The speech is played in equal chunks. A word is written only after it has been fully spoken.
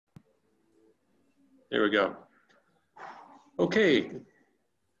There we go. Okay,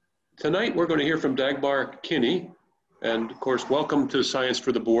 tonight we're going to hear from Dagmar Kinne, and of course, welcome to Science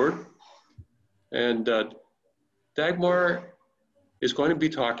for the Board. And Dagmar is going to be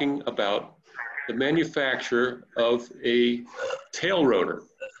talking about the manufacture of a tail rotor,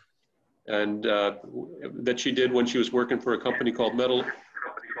 and that she did when she was working for a company called Metal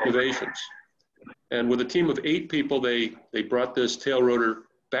Innovations. And with a team of 8 people, they brought this tail rotor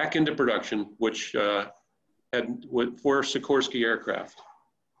back into production, which had for Sikorsky aircraft.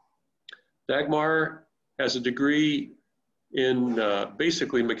 Dagmar has a degree in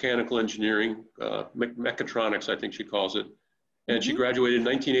basically mechanical engineering, mechatronics, I think she calls it. And she graduated in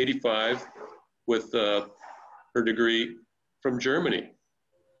 1985 with her degree from Germany.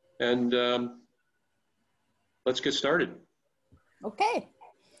 And let's get started. Okay.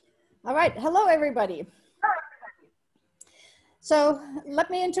 All right. Hello, everybody. So let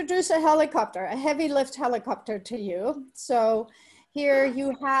me introduce a helicopter, a heavy lift helicopter to you. So here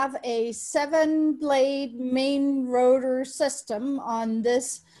you have a 7-blade main rotor system on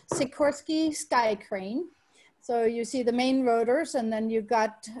this Sikorsky Skycrane. So you see the main rotors, and then you've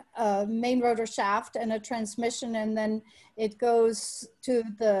got a main rotor shaft and a transmission, and then it goes to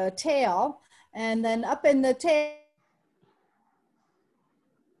the tail, and then up in the tail.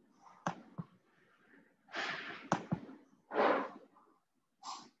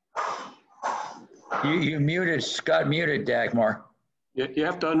 You muted, Scott muted Dagmar. You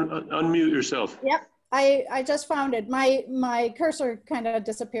have to unmute yourself. Yep, I just found it. My cursor kind of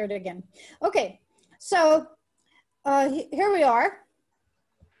disappeared again. Okay, so here we are.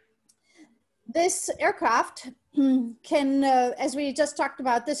 This aircraft can, as we just talked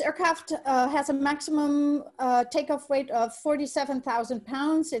about, this aircraft has a maximum takeoff weight of 47,000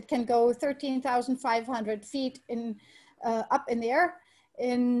 pounds. It can go 13,500 feet up in the air,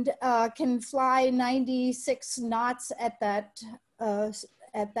 and can fly 96 knots at that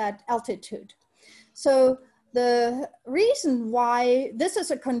altitude. So the reason why this is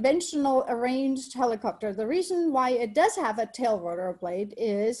a conventional arranged helicopter, the reason why it does have a tail rotor blade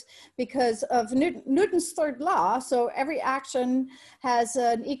is because of Newton's third law. So every action has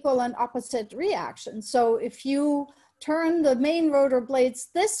an equal and opposite reaction. So if you turn the main rotor blades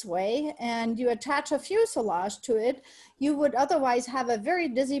this way and you attach a fuselage to it, you would otherwise have a very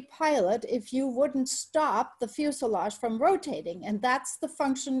dizzy pilot if you wouldn't stop the fuselage from rotating. And that's the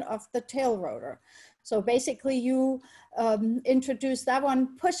function of the tail rotor. So basically you introduce that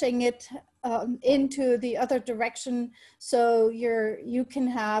one, pushing it into the other direction, so you can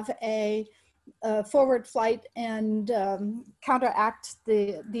have a forward flight and counteract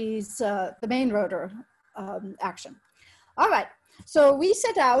the main rotor action. All right, so we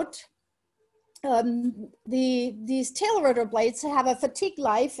set out, these tail rotor blades have a fatigue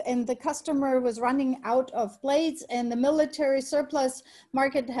life, and the customer was running out of blades, and the military surplus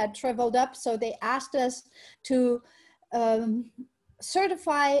market had traveled up, so they asked us to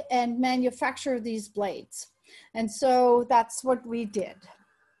certify and manufacture these blades. And so that's what we did.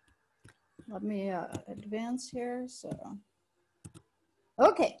 Let me advance here, so.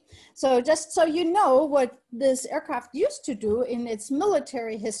 Okay, so just so you know what this aircraft used to do in its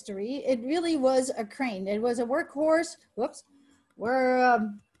military history, it really was a crane. It was a workhorse, whoops, where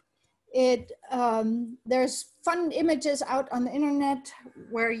there's fun images out on the internet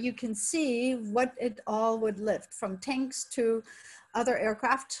where you can see what it all would lift, from tanks to other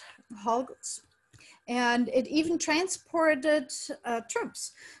aircraft hulls. And it even transported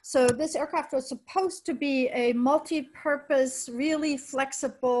troops. So this aircraft was supposed to be a multi-purpose, really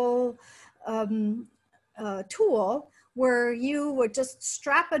flexible tool where you would just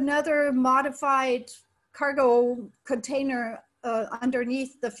strap another modified cargo container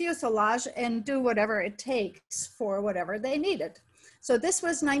underneath the fuselage and do whatever it takes for whatever they needed. So this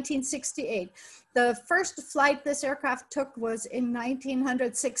was 1968. The first flight this aircraft took was in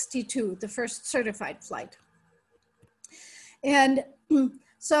 1962, the first certified flight. And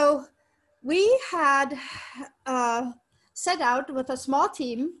so we had set out with a small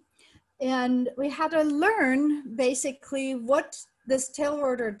team, and we had to learn basically what this tail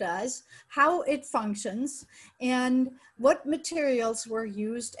rotor does, how it functions, and what materials were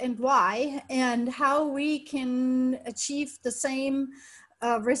used and why, and how we can achieve the same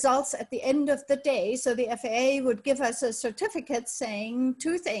results at the end of the day. So the FAA would give us a certificate saying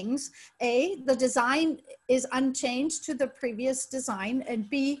 2 things. A, the design is unchanged to the previous design, and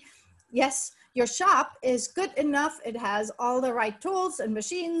B, yes, your shop is good enough. It has all the right tools and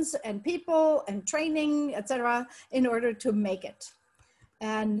machines and people and training, etc., in order to make it.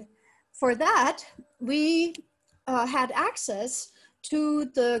 And for that, we had access to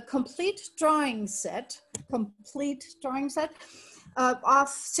the complete drawing set of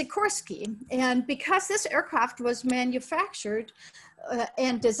Sikorsky. And because this aircraft was manufactured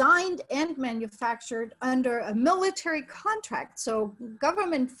and designed and manufactured under a military contract, so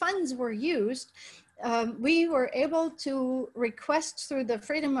government funds were used, we were able to request through the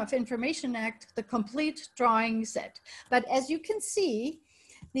Freedom of Information Act the complete drawing set. But as you can see,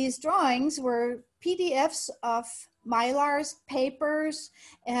 these drawings were PDFs of Mylar's papers,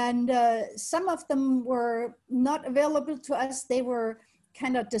 and some of them were not available to us. They were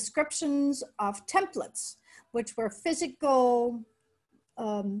kind of descriptions of templates, which were physical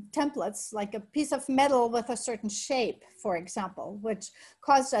templates, like a piece of metal with a certain shape, for example, which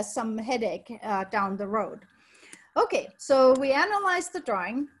caused us some headache down the road. Okay, so we analyzed the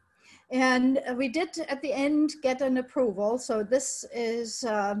drawing, and we did at the end get an approval. So this is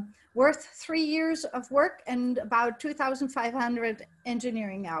worth 3 years of work and about 2,500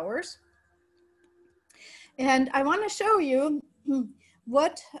 engineering hours. And I want to show you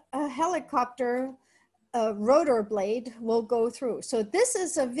what a helicopter rotor blade will go through. So this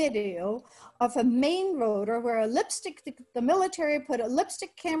is a video of a main rotor where the military put a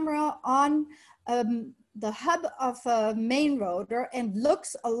lipstick camera on the hub of a main rotor and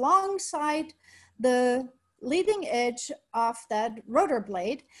looks alongside the leading edge of that rotor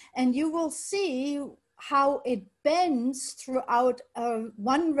blade, and you will see how it bends throughout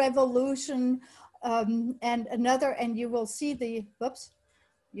one revolution and another, and you will see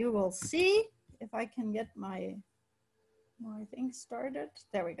you will see, if I can get my thing started,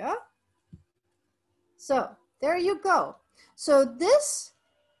 there we go. So there you go. So this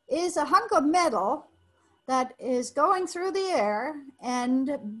is a hunk of metal that is going through the air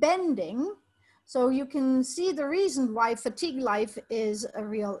and bending. So you can see the reason why fatigue life is a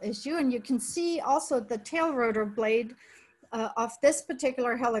real issue. And you can see also the tail rotor blade of this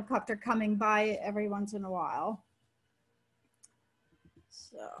particular helicopter coming by every once in a while.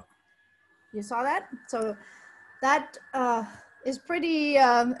 So you saw that? So that is pretty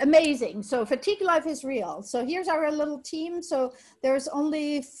amazing. So fatigue life is real. So here's our little team. So there's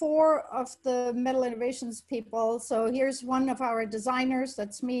only 4 of the Metal Innovations people. So here's one of our designers,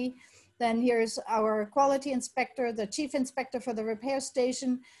 that's me. Then here's our quality inspector, the chief inspector for the repair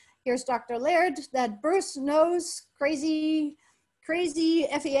station. Here's Dr. Laird, that Bruce knows, crazy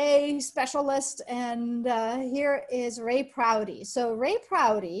FEA specialist. And here is Ray Prouty. So Ray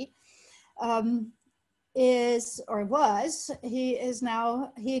Prouty he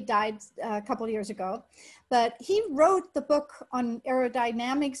died a couple of years ago, but he wrote the book on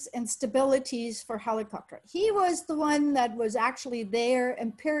aerodynamics and stabilities for helicopter. He was the one that was actually there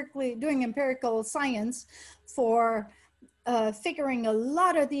doing empirical science for figuring a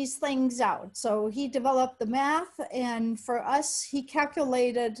lot of these things out. So he developed the math, and for us, he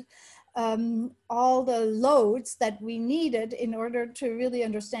calculated all the loads that we needed in order to really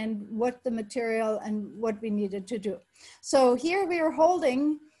understand what the material and what we needed to do. So here we are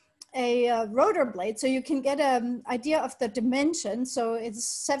holding a rotor blade, so you can get an idea of the dimension. So it's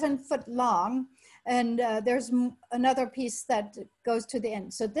 7 foot long, and there's another piece that goes to the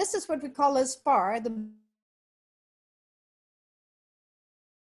end. So this is what we call a spar.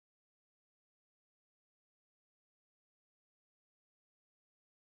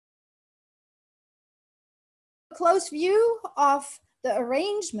 Close view of the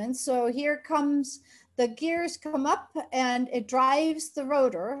arrangement. So here comes, the gears come up and it drives the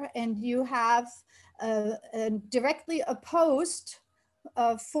rotor, and you have a directly opposed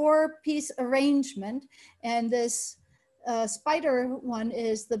 4-piece arrangement. And this spider one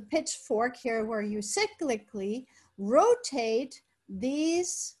is the pitchfork here, where you cyclically rotate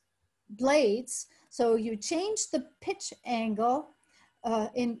these blades. So you change the pitch angle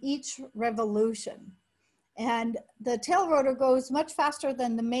in each revolution. And the tail rotor goes much faster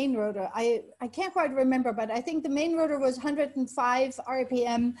than the main rotor. I can't quite remember, but I think the main rotor was 105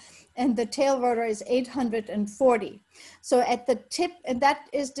 RPM and the tail rotor is 840. So at the tip, and that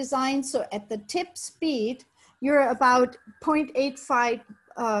is designed so at the tip speed, you're about 0.85,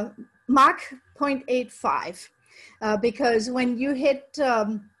 Mach 0.85, because when you hit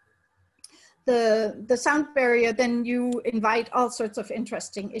the sound barrier, then you invite all sorts of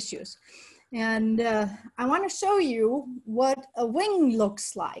interesting issues. And I want to show you what a wing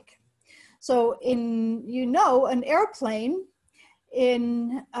looks like. So an airplane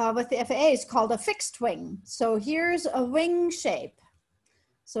with the FAA is called a fixed wing. So here's a wing shape.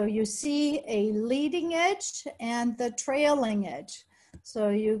 So you see a leading edge and the trailing edge. So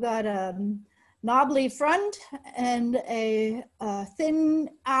you got a knobbly front and a thin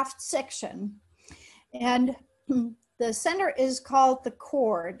aft section. And the center is called the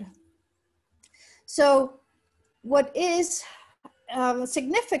chord. So what is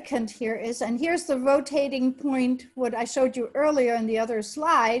significant here is, and here's the rotating point, what I showed you earlier in the other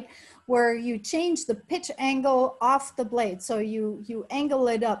slide, where you change the pitch angle off the blade. So you angle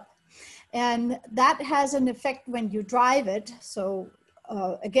it up. And that has an effect when you drive it. So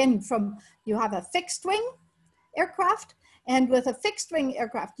again, you have a fixed wing aircraft, and with a fixed wing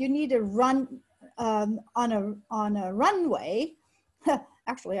aircraft, you need to run on a runway.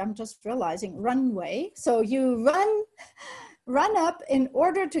 Actually, I'm just realizing runway. So you run up in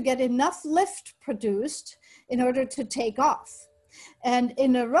order to get enough lift produced in order to take off. And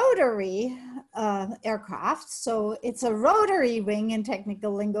in a rotary aircraft, so it's a rotary wing in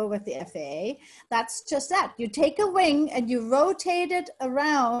technical lingo with the FAA, that's just that. You take a wing and you rotate it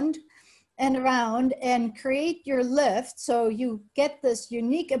around and around and create your lift, so you get this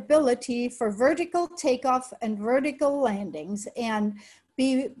unique ability for vertical takeoff and vertical landings and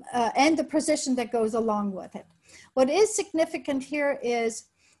the precision that goes along with it. What is significant here is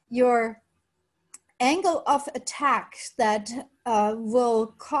your angle of attack that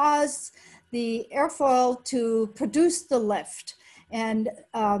will cause the airfoil to produce the lift. And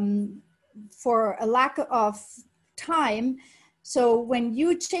for a lack of time, so when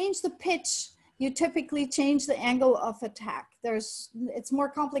you change the pitch, you typically change the angle of attack. It's more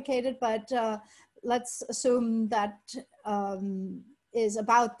complicated, but let's assume that is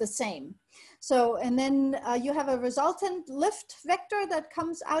about the same. So, and then you have a resultant lift vector that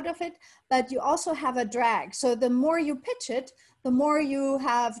comes out of it, but you also have a drag. So the more you pitch it, the more you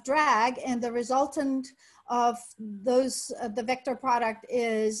have drag, and the resultant of those, the vector product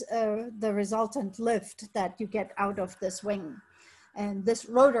is the resultant lift that you get out of this wing and this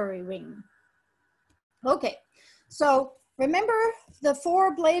rotary wing. Okay, so remember the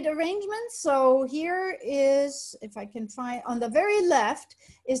 4 blade arrangements. So here is, if I can find, on the very left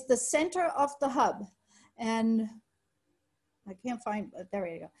is the center of the hub. And I can't find, there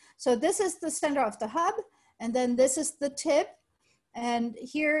you go. So this is the center of the hub, and then this is the tip. And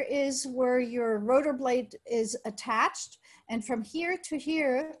here is where your rotor blade is attached. And from here to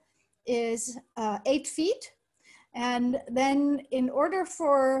here is 8 feet. And then in order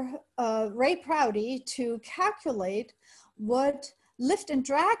for Ray Prouty to calculate what lift and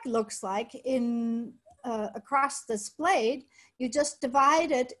drag looks like in across this blade, you just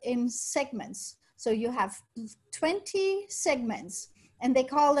divide it in segments. So you have 20 segments, and they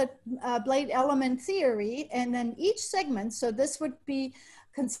call it blade element theory. And then each segment, so this would be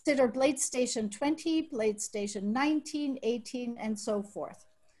considered blade station 20, blade station 19, 18, and so forth.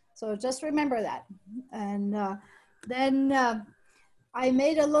 So just remember that. And then I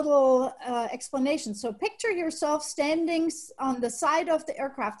made a little explanation. So picture yourself standing on the side of the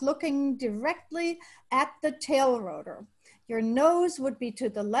aircraft looking directly at the tail rotor. Your nose would be to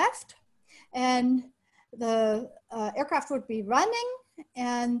the left, and the aircraft would be running,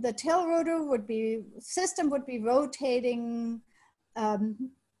 and the tail rotor system would be rotating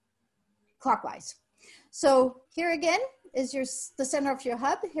clockwise. So here again is the center of your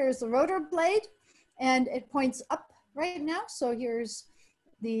hub. Here's the rotor blade, and it points up right now. So here's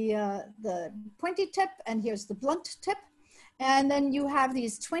the pointy tip, and here's the blunt tip. And then you have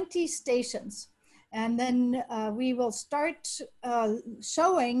these 20 stations. And then we will start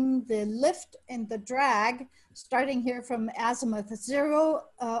showing the lift and the drag, starting here from azimuth 0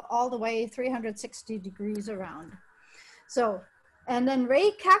 all the way 360 degrees around. So, and then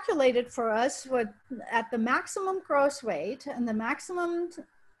Ray calculated for us what at the maximum gross weight and the maximum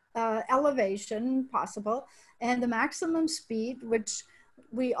elevation possible and the maximum speed, which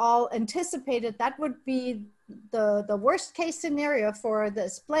we all anticipated that would be the worst case scenario for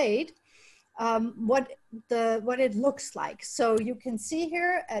this blade, what it looks like. So you can see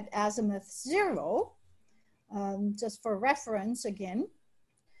here at azimuth 0, just for reference again.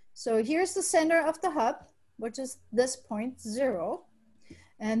 So here's the center of the hub, which is this point 0.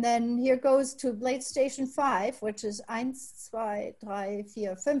 And then here goes to blade station 5, which is 1, 2, 3,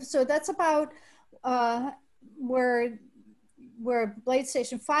 4, 5. So that's about where blade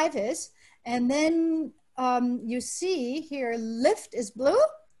station 5 is. And then you see here, lift is blue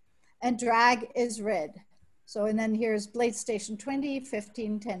and drag is red. So, and then here's blade station 20,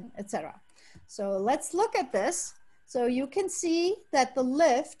 15, 10, etc. So let's look at this. So you can see that the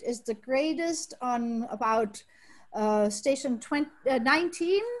lift is the greatest on about station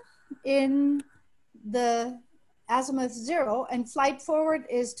 19 in the azimuth 0, and flight forward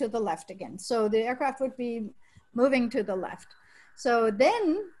is to the left again. So the aircraft would be moving to the left. So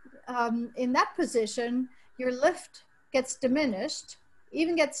then in that position, your lift gets diminished,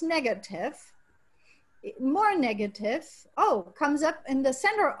 even gets negative. more negative. Oh, comes up in the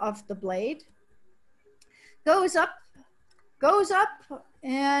center of the blade, goes up,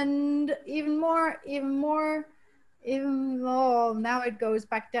 and even more, oh, now it goes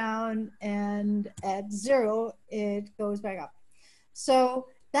back down, and at 0, it goes back up. So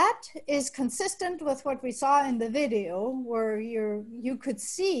that is consistent with what we saw in the video, where you could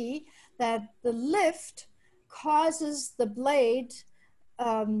see that the lift causes the blade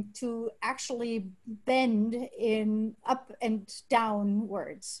to actually bend in up and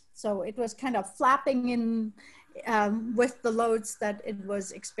downwards. So it was kind of flapping in with the loads that it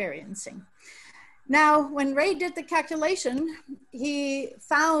was experiencing. Now, when Ray did the calculation, he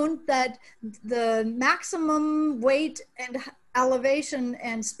found that the maximum weight and elevation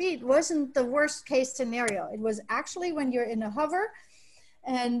and speed wasn't the worst case scenario. It was actually when you're in a hover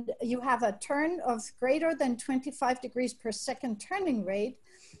and you have a turn of greater than 25 degrees per second turning rate,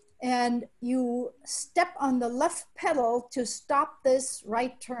 and you step on the left pedal to stop this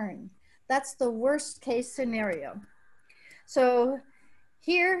right turn. That's the worst case scenario. So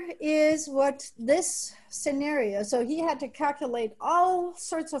here is what this scenario, so he had to calculate all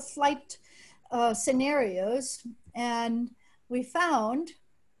sorts of flight scenarios, and we found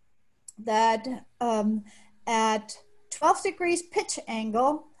that at 12 degrees pitch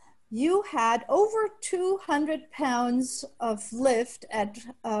angle, you had over 200 pounds of lift at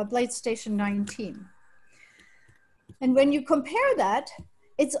blade station 19. And when you compare that,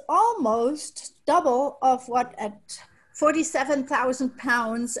 it's almost double of what at 47,000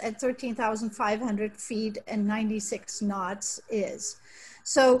 pounds at 13,500 feet and 96 knots is.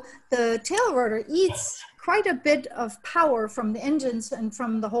 So the tail rotor eats quite a bit of power from the engines and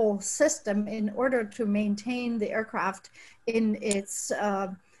from the whole system in order to maintain the aircraft in its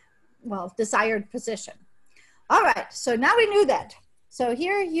well, desired position. All right, so now we knew that. So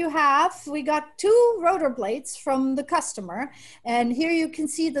here you have, we got 2 rotor blades from the customer, and here you can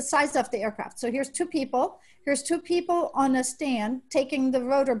see the size of the aircraft. So here's 2 people. Here's 2 people on a stand taking the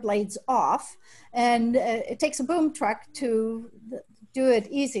rotor blades off, and it takes a boom truck to do it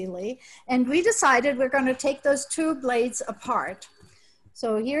easily. And we decided we're going to take those 2 blades apart.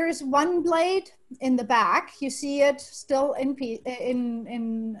 So here's one blade in the back. You see it still in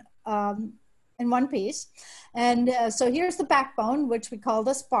one piece. And so here's the backbone, which we call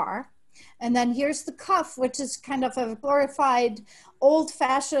the spar. And then here's the cuff, which is kind of a glorified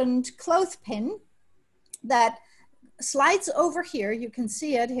old-fashioned clothespin that slides over here. You can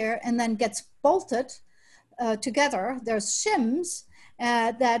see it here, and then gets bolted together. There's shims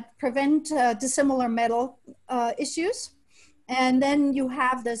that prevent dissimilar metal issues. And then you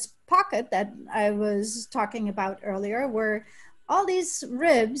have this pocket that I was talking about earlier, where all these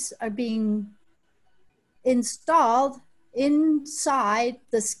ribs are being installed inside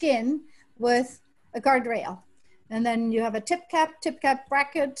the skin with a guardrail. And then you have a tip cap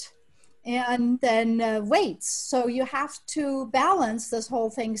bracket, and then weights. So you have to balance this whole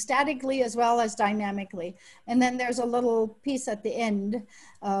thing statically as well as dynamically. And then there's a little piece at the end,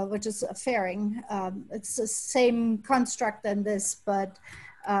 which is a fairing. It's the same construct than this, but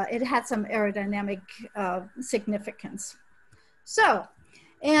it had some aerodynamic significance. So,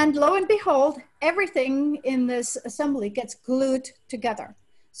 and lo and behold, everything in this assembly gets glued together.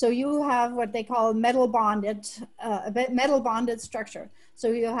 So you have what they call metal bonded structure. So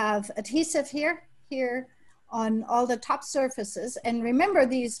you have adhesive here on all the top surfaces. And remember,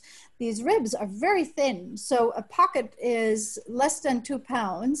 these ribs are very thin. So a pocket is less than 2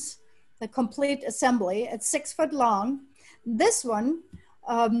 pounds, the complete assembly. It's 6 foot long. This one,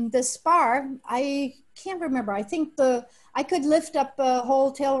 the spar, I can't remember. I think I could lift up a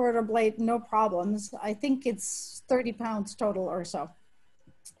whole tail rotor blade, no problems. I think it's 30 pounds total or so.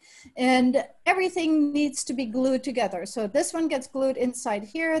 And everything needs to be glued together. So this one gets glued inside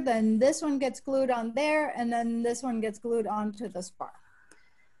here, then this one gets glued on there, and then this one gets glued onto the spar.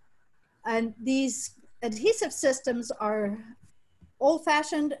 And these adhesive systems are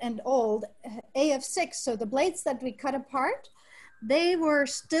old-fashioned and old, AF6. So the blades that we cut apart, they were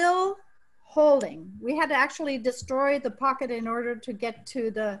still holding. We had to actually destroy the pocket in order to get to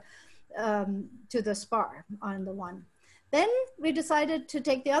the spar on the one. Then we decided to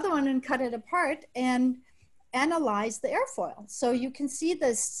take the other one and cut it apart and analyze the airfoil. So you can see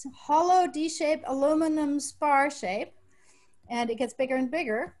this hollow D-shaped aluminum spar shape, and it gets bigger and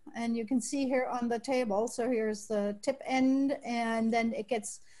bigger. And you can see here on the table, so here's the tip end, and then it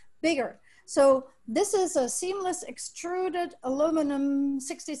gets bigger. So this is a seamless extruded aluminum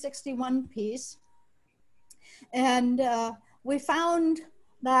 6061 piece. And we found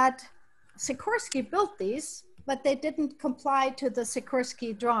that Sikorsky built these, but they didn't comply to the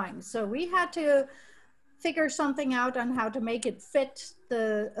Sikorsky drawings. So we had to figure something out on how to make it fit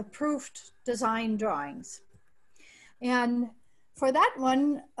the approved design drawings. And for that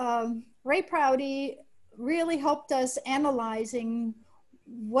one, Ray Prouty really helped us analyzing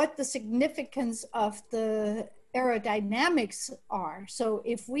what the significance of the aerodynamics are. So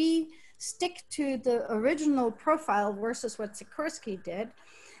if we stick to the original profile versus what Sikorsky did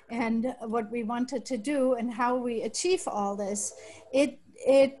and what we wanted to do and how we achieve all this, it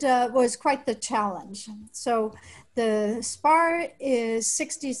was quite the challenge. So the spar is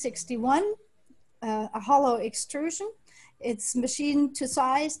 6061, a hollow extrusion. It's machined to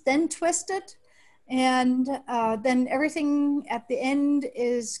size, then twisted, and then everything at the end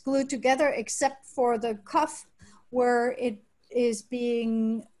is glued together except for the cuff where it is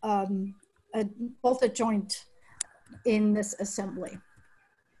being a bolted joint in this assembly.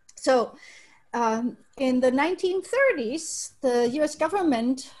 So in the 1930s, the US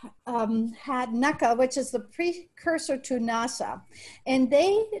government had NACA, which is the precursor to NASA. And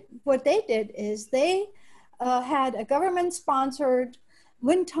what they did is they had a government-sponsored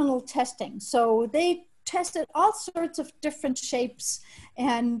wind tunnel testing. So they tested all sorts of different shapes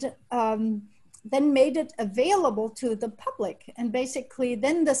and then made it available to the public. And basically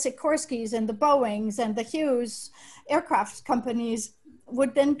then the Sikorskys and the Boeings and the Hughes aircraft companies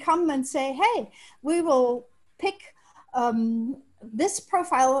would then come and say, hey, we will pick this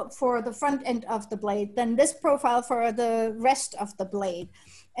profile for the front end of the blade, then this profile for the rest of the blade.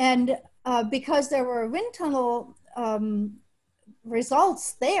 And because there were wind tunnel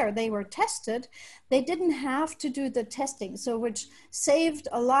results there, they were tested, they didn't have to do the testing, so which saved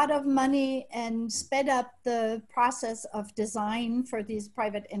a lot of money and sped up the process of design for these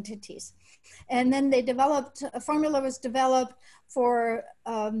private entities. And then they developed, a formula was developed for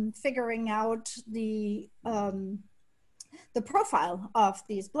figuring out the profile of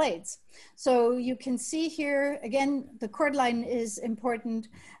these blades. So you can see here, again, the chord line is important.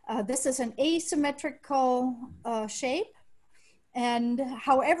 This is an asymmetrical shape. And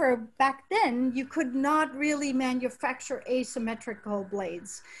however, back then, you could not really manufacture asymmetrical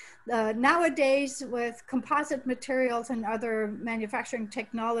blades. Nowadays, with composite materials and other manufacturing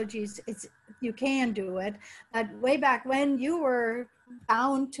technologies, you can do it. But way back when, you were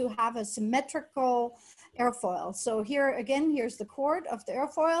bound to have a symmetrical airfoil. So here, again, here's the chord of the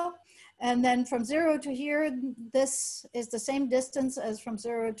airfoil. And then from 0 to here, this is the same distance as from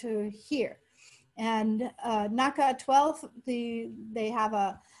 0 to here. And NACA 12, they have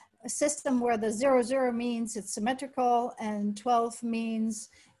a system where the 00 means it's symmetrical and 12 means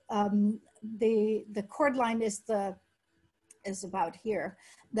the chord line is about here.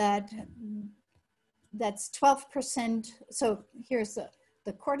 That's 12%. So here's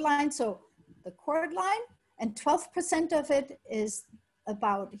the chord line. So the chord line and 12% of it is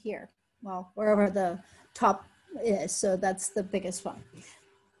about here. Well, wherever the top is. So that's the biggest one.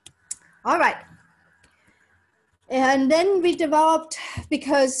 All right. And then we developed,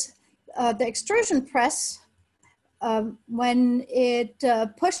 because the extrusion press, when it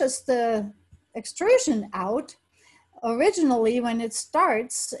pushes the extrusion out, originally when it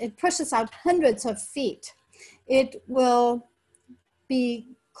starts, it pushes out hundreds of feet. It will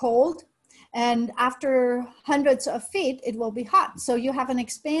be cold, and after hundreds of feet, it will be hot. So you have an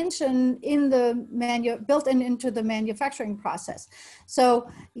expansion in the built into the manufacturing process.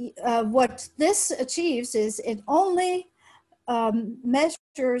 So what this achieves is it only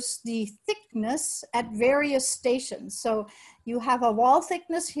measures the thickness at various stations. So you have a wall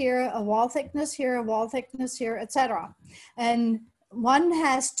thickness here, a wall thickness here, a wall thickness here, etc. And one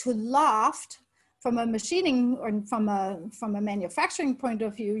has to loft. From a machining or from a manufacturing point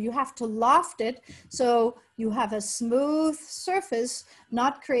of view, you have to loft it so you have a smooth surface,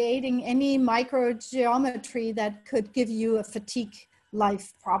 not creating any microgeometry that could give you a fatigue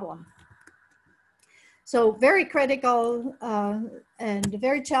life problem. So very critical and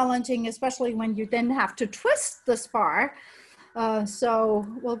very challenging, especially when you then have to twist the spar. So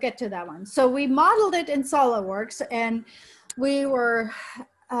we'll get to that one. So we modeled it in SolidWorks, and we were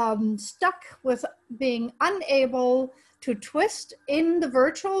stuck with being unable to twist in the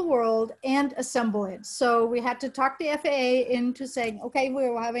virtual world and assemble it. So we had to talk the FAA into saying, okay,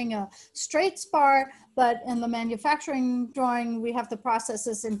 we're having a straight spar, but in the manufacturing drawing, we have the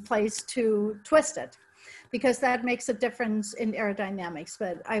processes in place to twist it, because that makes a difference in aerodynamics,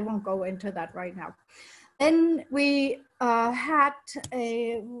 but I won't go into that right now. Then we got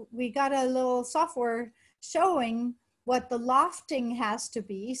a little software showing what the lofting has to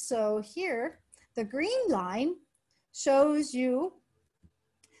be. So here, the green line shows you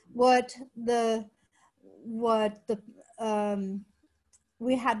what the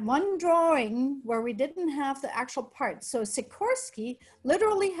we had one drawing where we didn't have the actual parts. So Sikorsky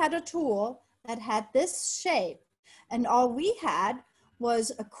literally had a tool that had this shape, and all we had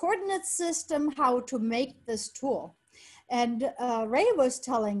was a coordinate system how to make this tool. And Ray was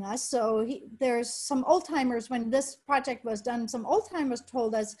telling us, so there's some old timers, when this project was done, some old timers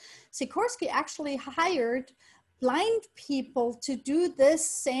told us Sikorsky actually hired blind people to do this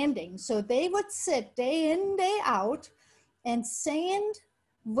sanding. So they would sit day in, day out and sand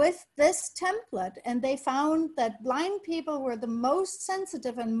with this template. And they found that blind people were the most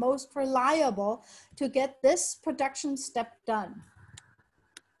sensitive and most reliable to get this production step done.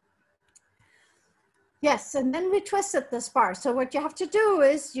 Yes, and then we twisted the spar. So what you have to do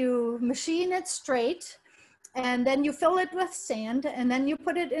is you machine it straight, and then you fill it with sand, and then you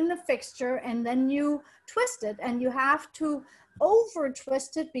put it in the fixture, and then you twist it. And you have to over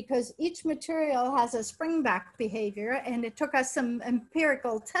twist it because each material has a spring back behavior, and it took us some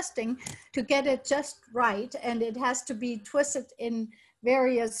empirical testing to get it just right. And it has to be twisted in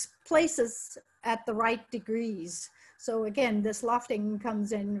various places at the right degrees. So again, this lofting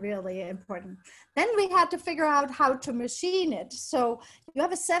comes in really important. Then we had to figure out how to machine it. So you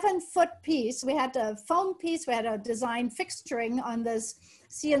have a 7-foot piece. We had a foam piece. We had a design fixturing on this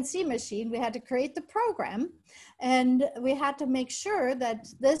CNC machine. We had to create the program, and we had to make sure that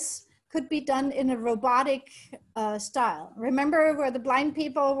this could be done in a robotic style. Remember where the blind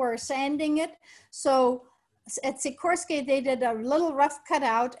people were sanding it? So at Sikorsky, they did a little rough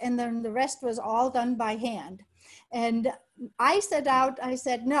cutout, and then the rest was all done by hand. And I said,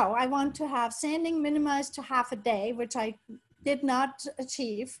 no, I want to have sanding minimized to half a day, which I did not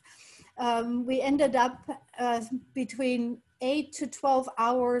achieve. We ended up between 8 to 12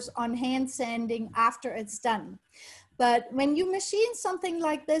 hours on hand sanding after it's done. But when you machine something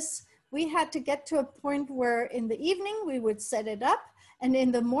like this, we had to get to a point where in the evening we would set it up, and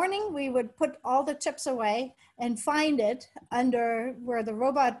in the morning we would put all the chips away and find it under where the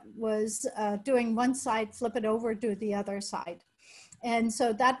robot was doing one side, flip it over to the other side. And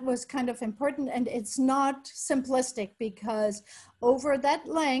so that was kind of important, and it's not simplistic because over that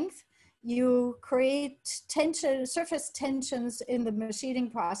length, you create tension, surface tensions in the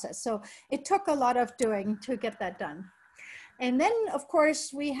machining process. So it took a lot of doing to get that done. And then of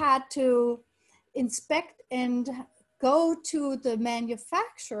course we had to inspect and go to the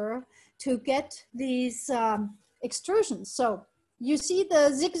manufacturer to get these extrusions. So you see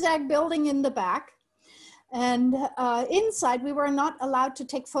the zigzag building in the back, and inside we were not allowed to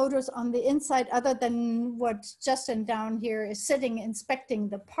take photos on the inside other than what Justin down here is sitting inspecting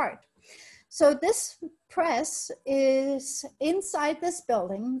the part. So this press is inside this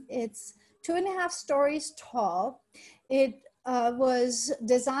building. It's 2.5 stories tall. It was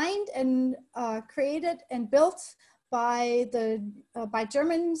designed and created and built by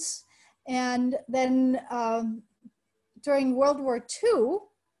Germans, and then during World War II.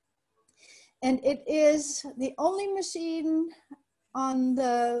 And it is the only machine on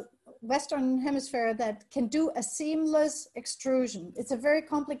the Western Hemisphere that can do a seamless extrusion. It's a very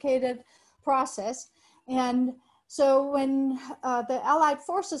complicated process. And so when the Allied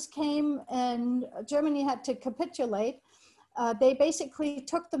forces came and Germany had to capitulate, they basically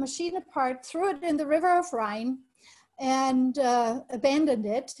took the machine apart, threw it in the River of Rhine, and abandoned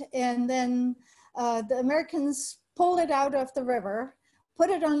it. And then the Americans pulled it out of the river, put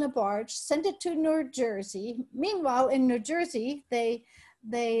it on a barge, sent it to New Jersey. Meanwhile, in New Jersey, they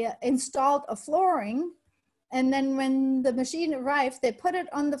installed a flooring. And then when the machine arrived, they put it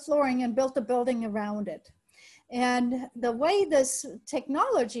on the flooring and built a building around it. And the way this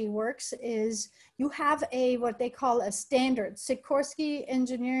technology works is you have what they call a standard, Sikorsky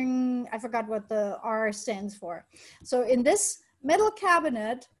Engineering, I forgot what the R stands for. So in this metal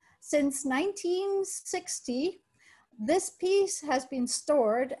cabinet, since 1960, this piece has been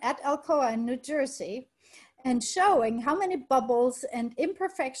stored at Alcoa in New Jersey and showing how many bubbles and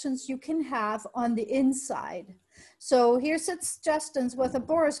imperfections you can have on the inside. So here sits Justin's with a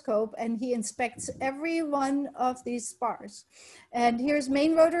borescope, and he inspects every one of these spars. And here's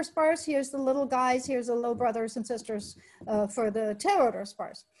main rotor spars, here's the little guys, here's the little brothers and sisters for the tail rotor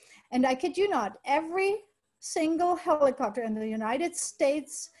spars. And I kid you not, every single helicopter in the United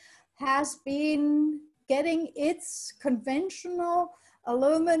States has been getting its conventional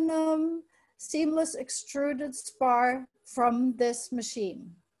aluminum seamless extruded spar from this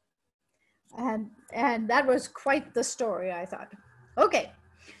machine. And that was quite the story, I thought. Okay,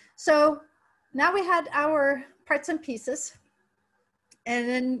 so now we had our parts and pieces, and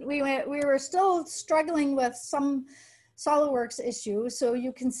then we were still struggling with some SOLIDWORKS issue. So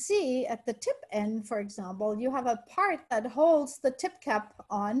you can see at the tip end, for example, you have a part that holds the tip cap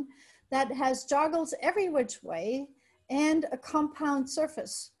on that has joggles every which way and a compound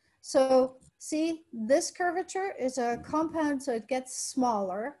surface. So see, this curvature is a compound, so it gets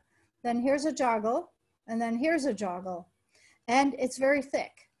smaller. Then here's a joggle, and then here's a joggle, and it's very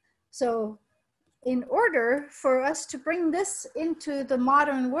thick. So in order for us to bring this into the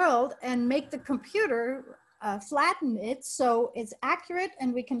modern world and make the computer flatten it so it's accurate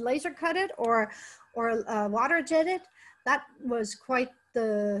and we can laser cut it or water jet it, that was quite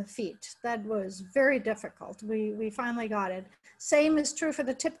the feat. That was very difficult. We finally got it. Same is true for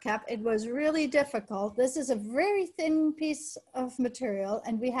the tip cap. It was really difficult. This is a very thin piece of material,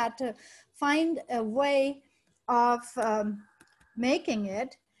 and we had to find a way of making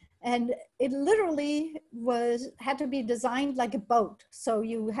it. And it literally had to be designed like a boat. So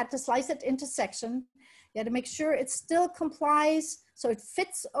you had to slice it into sections. You had to make sure it still complies, so it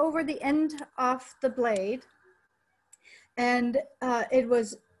fits over the end of the blade. And it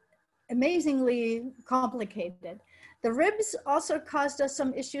was amazingly complicated. The ribs also caused us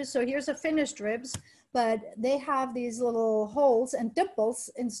some issues. So here's a finished ribs, but they have these little holes and dimples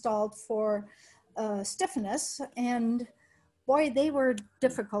installed for stiffness. And boy, they were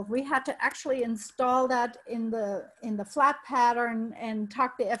difficult. We had to actually install that in the flat pattern and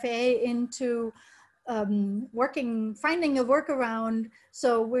talk the FAA into finding a workaround.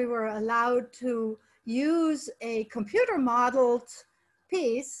 So we were allowed to use a computer modeled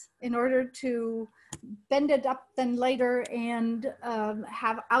piece in order to bend it up then later and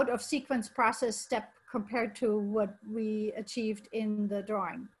have out of sequence process step compared to what we achieved in the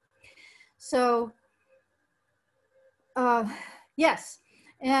drawing. So yes,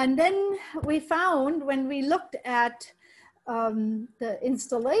 and then we found when we looked at the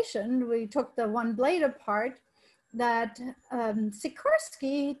installation, we took the one blade apart, that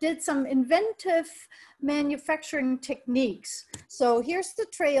Sikorsky did some inventive manufacturing techniques. So here's the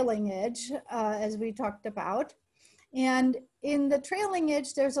trailing edge, as we talked about. And in the trailing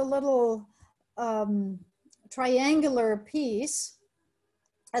edge, there's a little triangular piece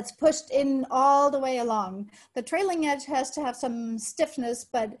that's pushed in all the way along. The trailing edge has to have some stiffness,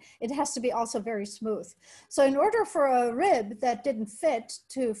 but it has to be also very smooth. So in order for a rib that didn't fit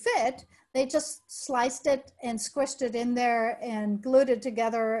to fit, they just sliced it and squished it in there and glued it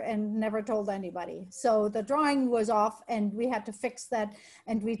together and never told anybody. So the drawing was off and we had to fix that,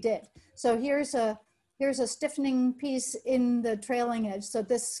 and we did. So here's a stiffening piece in the trailing edge. So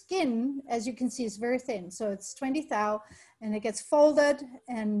this skin, as you can see, is very thin. So it's 20 thou, and it gets folded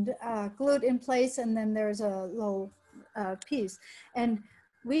and glued in place, and then there's a little piece. And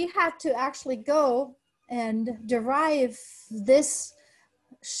we had to actually go and derive this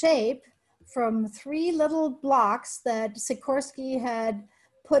shape from 3 little blocks that Sikorsky had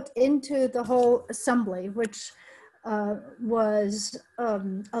put into the whole assembly, which was a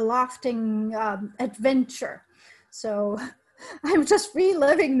lofting adventure. So I'm just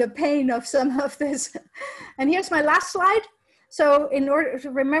reliving the pain of some of this. And here's my last slide. So in order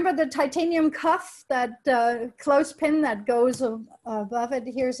to remember the titanium cuff, that clothespin that goes above it,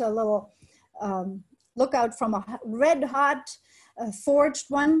 here's a little lookout from a red hot forged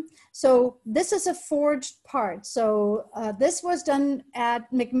one. So this is a forged part. So this was done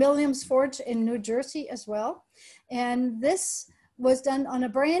at McMilliam's Forge in New Jersey as well. And this was done on a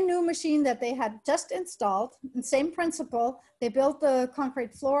brand new machine that they had just installed. And same principle, they built the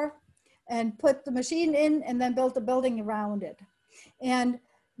concrete floor and put the machine in and then built the building around it. And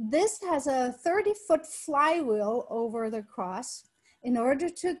this has a 30-foot flywheel over the cross in order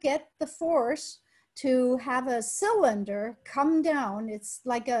to get the force to have a cylinder come down. It's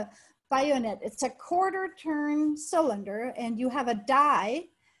like a bayonet. It's a quarter-turn cylinder, and you have a die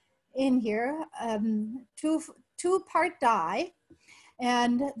in here, two-part die,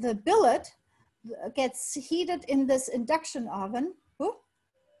 and the billet gets heated in this induction oven.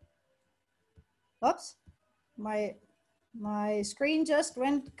 Oops, my screen just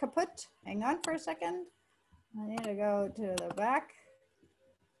went kaput. Hang on for a second. I need to go to the back.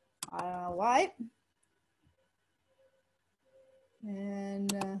 I don't know why.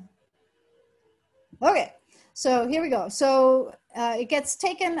 And okay, so here we go. So it gets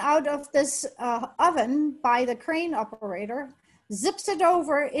taken out of this oven by the crane operator, zips it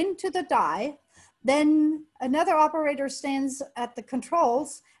over into the die. Then another operator stands at the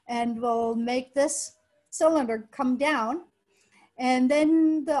controls and will make this cylinder come down. And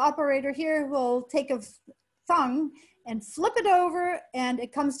then the operator here will take a thumb and flip it over, and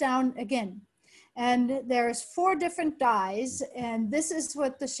it comes down again. And there's 4 different dies, and this is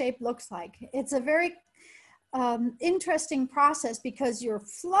what the shape looks like. It's a very interesting process because your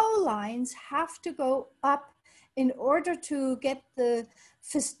flow lines have to go up in order to get the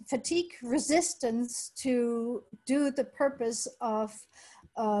fatigue resistance to do the purpose of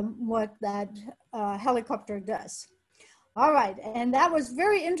what that helicopter does. All right, and that was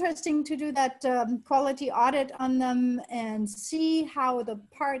very interesting to do that quality audit on them and see how the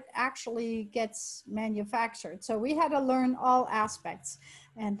part actually gets manufactured. So we had to learn all aspects.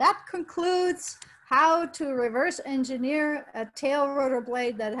 And that concludes how to reverse engineer a tail rotor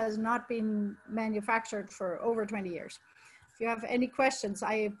blade that has not been manufactured for over 20 years. If you have any questions,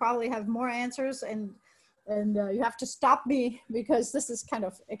 I probably have more answers, and you have to stop me because this is kind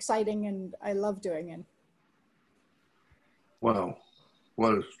of exciting and I love doing it. Wow,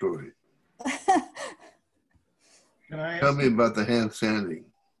 what a story. Can Tell me about the hand sanding.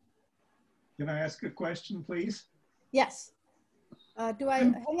 Can I ask a question, please? Yes.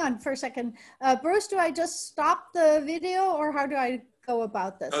 Hang on for a second. Bruce, do I just stop the video or how do I go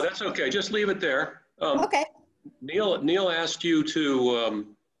about this? Oh, that's okay. Just leave it there. Okay. Neil asked you to,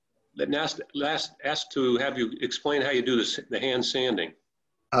 asked to have you explain how you do the hand sanding.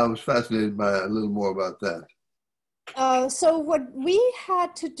 I was fascinated by a little more about that. So what we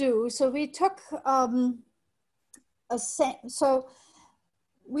had to do, so we took so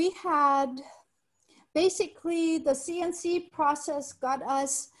we had basically the CNC process got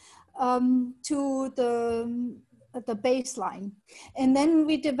us to the baseline, and then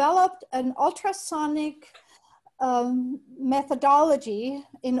we developed an ultrasonic methodology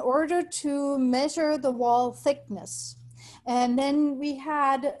in order to measure the wall thickness. And then we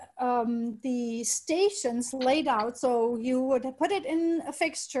had the stations laid out. So you would put it in a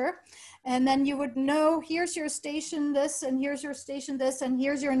fixture and then you would know, here's your station this, and here's your station this, and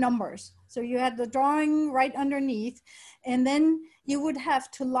here's your numbers. So you had the drawing right underneath, and then you would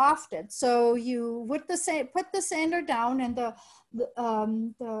have to loft it. So you would put the sander down, and the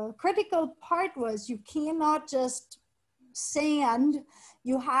critical part was you cannot just sand,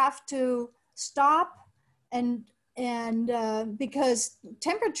 you have to stop and because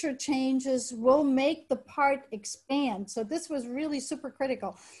temperature changes will make the part expand. So this was really super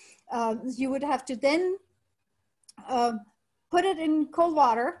critical. You would have to then put it in cold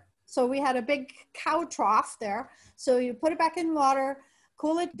water. So we had a big cow trough there. So you put it back in water,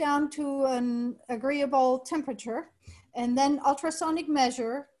 cool it down to an agreeable temperature, and then ultrasonic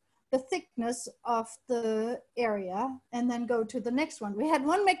measure the thickness of the area, and then go to the next one. We had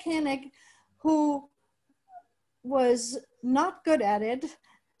one mechanic who was not good at it.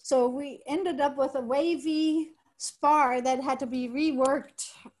 So we ended up with a wavy spar that had to be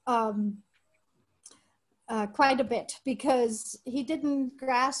reworked quite a bit because he didn't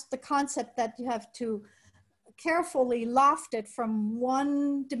grasp the concept that you have to carefully loft it from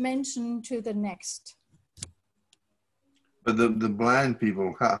one dimension to the next. But the blind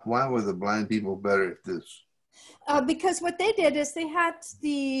people, why were the blind people better at this? Because what they did is they had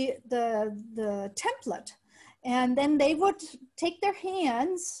the template, and then they would take their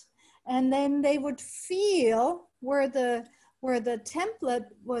hands and then they would feel where the template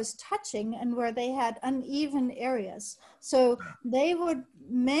was touching and where they had uneven areas. So they would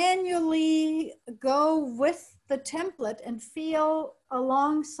manually go with the template and feel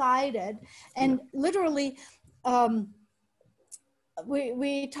alongside it. And literally,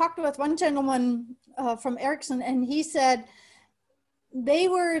 we talked with one gentleman from Ericsson, and he said they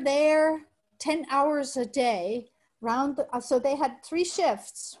were there 10 hours a day so they had 3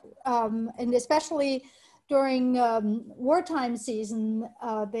 shifts, and especially during wartime season,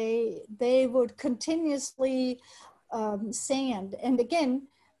 they would continuously sand. And again,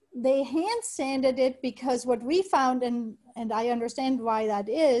 they hand sanded it because what we found, and I understand why that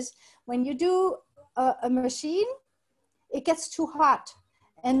is, when you do a machine, it gets too hot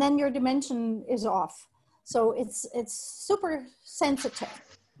and then your dimension is off. So it's super sensitive.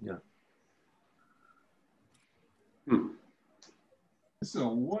 Yeah. This is a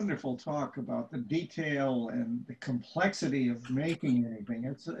wonderful talk about the detail and the complexity of making anything.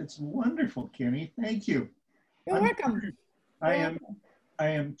 It's wonderful, Kenny. Thank you. You're welcome. I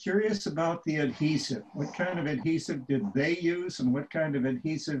am curious about the adhesive. What kind of adhesive did they use, and what kind of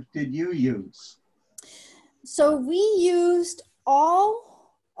adhesive did you use? So we used all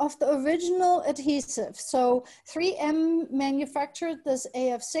of the original adhesive. So 3M manufactured this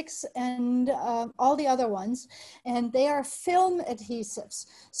AF6 and all the other ones, and they are film adhesives.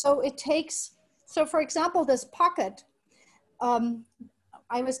 So it takes, so for example, this pocket,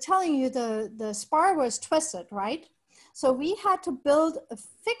 I was telling you the spar was twisted, right? So we had to build a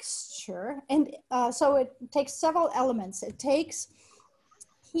fixture, and so it takes several elements. It takes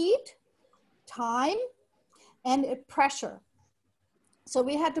heat, time, and pressure. So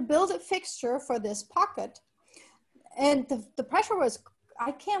we had to build a fixture for this pocket, and the pressure was,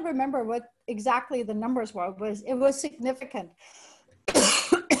 I can't remember what exactly the numbers were, but it was significant.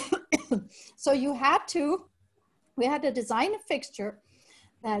 So we had to design a fixture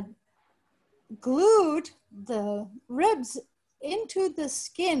that glued the ribs into the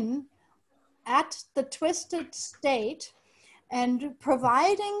skin at the twisted state, and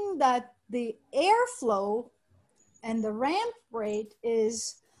providing that the airflow and the ramp rate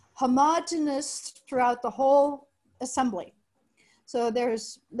is homogeneous throughout the whole assembly. So there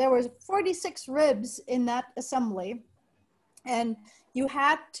was 46 ribs in that assembly, and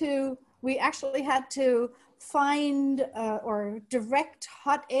we actually had to find or direct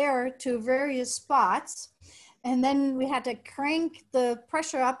hot air to various spots. And then we had to crank the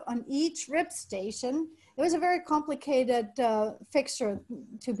pressure up on each rib station. It was a very complicated fixture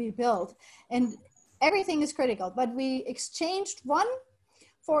to be built, and everything is critical. But we exchanged one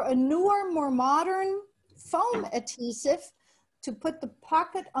for a newer, more modern foam adhesive to put the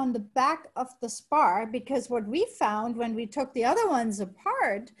pocket on the back of the spar, because what we found when we took the other ones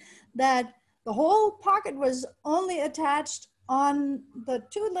apart, that the whole pocket was only attached on the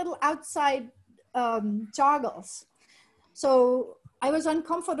two little outside joggles. So I was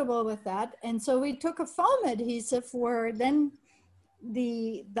uncomfortable with that. And so we took a foam adhesive where then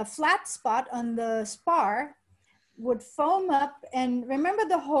the flat spot on the spar would foam up. And remember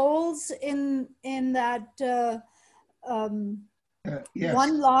the holes in that Yes.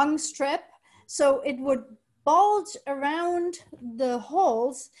 one long strip? So it would bulge around the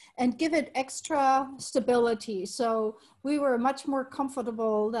holes and give it extra stability. So we were much more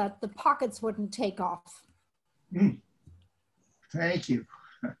comfortable that the pockets wouldn't take off. Thank you.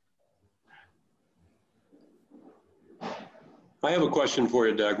 I have a question for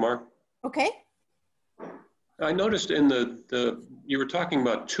you, Dagmar. Okay. I noticed in you were talking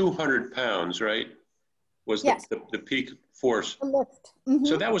about 200 pounds, right? Was Yes. the peak force. The lift. Mm-hmm.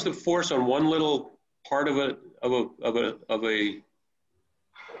 So that was the force on one little part of a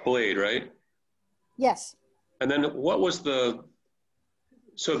blade, right? Yes. And then what was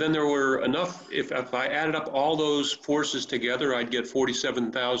so then there were enough, if I added up all those forces together, I'd get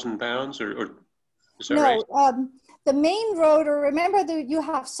 47,000 pounds, or is that right? No, the main rotor, remember that you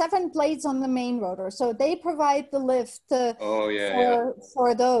have 7 blades on the main rotor. So they provide the lift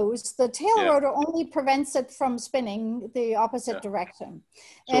for those. The tail rotor only prevents it from spinning the opposite direction.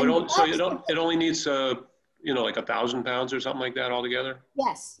 So it only needs, like 1,000 pounds or something like that altogether?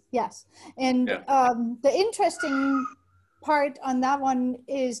 Yes, yes. And the interesting part on that one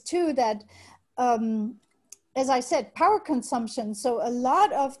is too that, as I said, power consumption. So a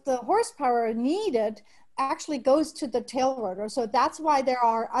lot of the horsepower needed actually goes to the tail rotor. So that's why there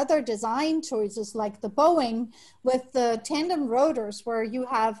are other design choices like the Boeing with the tandem rotors, where you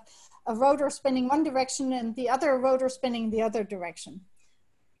have a rotor spinning one direction and the other rotor spinning the other direction.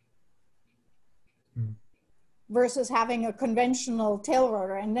 Versus having a conventional tail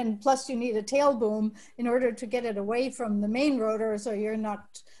rotor. And then plus you need a tail boom in order to get it away from the main rotor so you're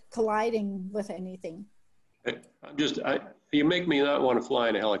not colliding with anything. You make me not want to fly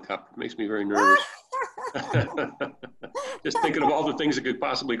in a helicopter. It makes me very nervous. Just thinking of all the things that could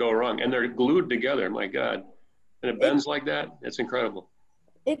possibly go wrong. And they're glued together, my God. And it bends like that, it's incredible.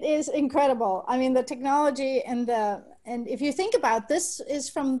 It is incredible. I mean, the technology and if you think about this is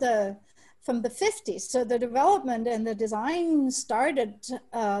from the 50s. So the development and the design started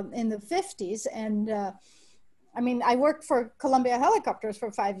in the 50s. And I mean, I worked for Columbia Helicopters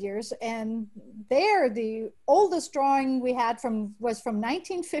for 5 years, and there the oldest drawing we had was from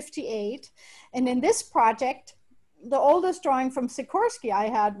 1958. And in this project, the oldest drawing from Sikorsky I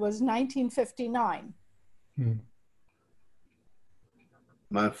had was 1959.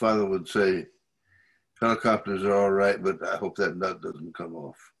 My father would say, helicopters are all right, but I hope that nut doesn't come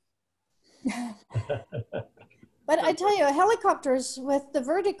off. But I tell you, helicopters with the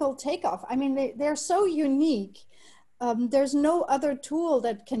vertical takeoff, I mean, they're so unique. There's no other tool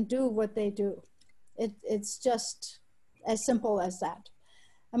that can do what they do. It's just as simple as that.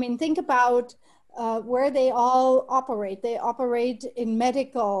 I mean, think about where they all operate. They operate in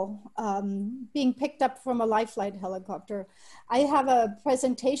medical, being picked up from a life flight helicopter. I have a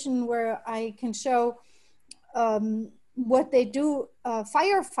presentation where I can show what they do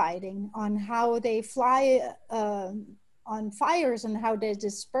firefighting, on how they fly on fires and how they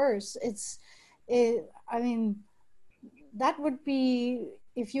disperse. I mean, that would be,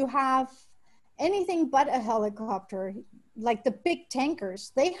 if you have anything but a helicopter, like the big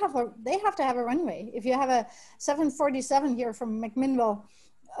tankers, they have to have a runway. If you have a 747 here from McMinnville,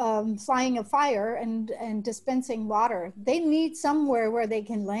 flying a fire and dispensing water. They need somewhere where they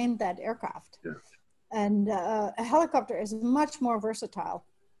can land that aircraft. Yeah. And a helicopter is much more versatile.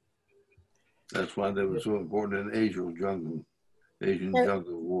 That's why they were so important in Asian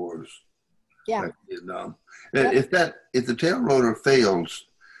jungle wars. Yeah. Like Vietnam. Yep. If the tail rotor fails,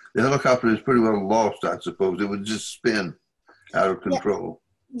 the helicopter is pretty well lost, I suppose. It would just spin out of control.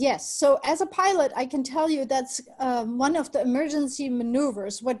 Yes. So as a pilot, I can tell you that's one of the emergency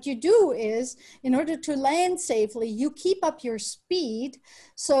maneuvers. What you do is, in order to land safely, you keep up your speed.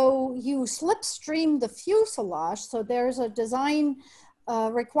 So you slipstream the fuselage. So there's a design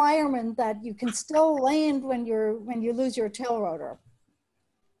requirement that you can still land when you lose your tail rotor.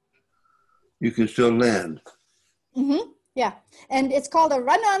 You can still land. Mm-hmm. Yeah, and it's called a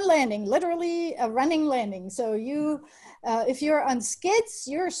run-on landing, literally a running landing. So you, if you're on skids,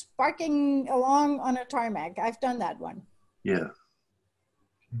 you're sparking along on a tarmac. I've done that one. Yeah.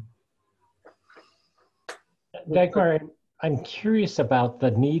 Dagmar, I'm curious about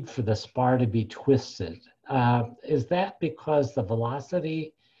the need for the spar to be twisted. Is that because the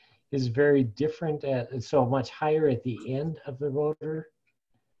velocity is very different, so much higher at the end of the rotor?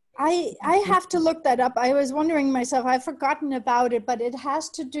 I have to look that up. I was wondering myself, I've forgotten about it, but it has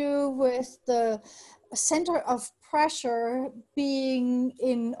to do with the center of pressure being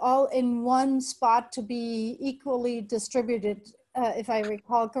in one spot to be equally distributed, if I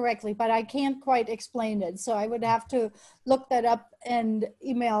recall correctly, but I can't quite explain it. So I would have to look that up and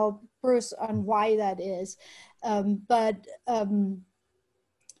email Bruce on why that is.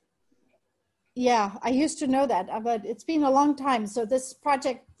 Yeah, I used to know that, but it's been a long time. So this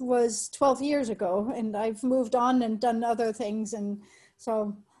project was 12 years ago, and I've moved on and done other things. And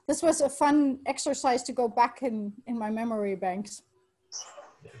so this was a fun exercise to go back in my memory banks.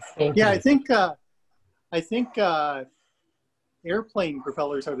 Thank Yeah, you. I think airplane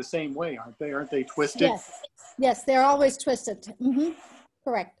propellers are the same way, aren't they? Aren't they twisted? Yes, yes, they're always twisted. Mm-hmm.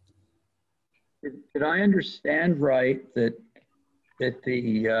 Correct. Did I understand right that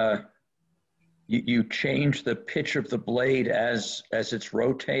the you change the pitch of the blade as it's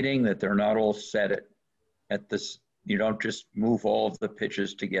rotating, that they're not all set at this, you don't just move all of the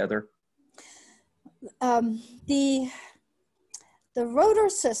pitches together? The rotor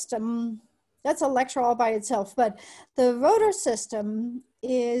system, that's a lecture all by itself, but the rotor system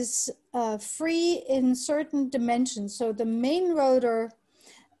is free in certain dimensions. So the main rotor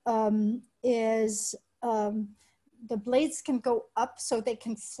is, the blades can go up so they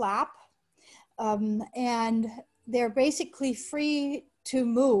can flap. And they're basically free to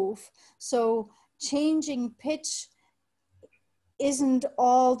move. So changing pitch isn't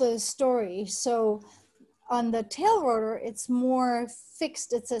all the story. So on the tail rotor, it's more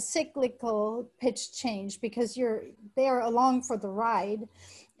fixed. It's a cyclical pitch change because they're along for the ride.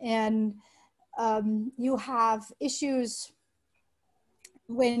 And you have issues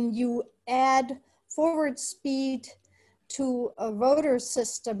when you add forward speed to a rotor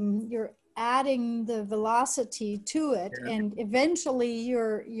system. You're adding the velocity to it, and eventually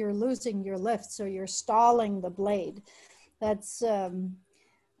you're losing your lift, so you're stalling the blade. That's a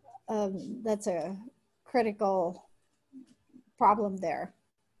critical problem there.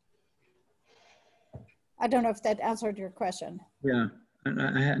 I don't know if that answered your question. Yeah,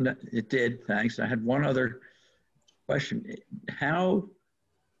 and it did, thanks. I had one other question.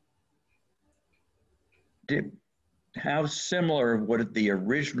 How similar would the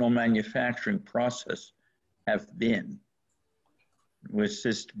original manufacturing process have been?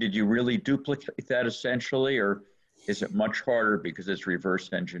 Did you really duplicate that essentially, or is it much harder because it's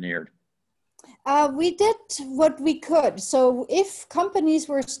reverse engineered? We did what we could. So if companies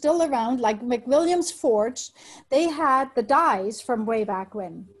were still around, like McWilliams Forge, they had the dies from way back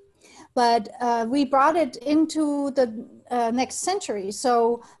when. But we brought it into the next century.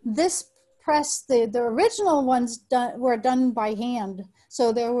 So this press, the original ones were done by hand.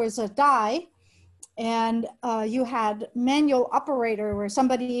 So there was a die, and you had manual operator where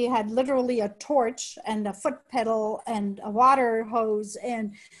somebody had literally a torch and a foot pedal and a water hose,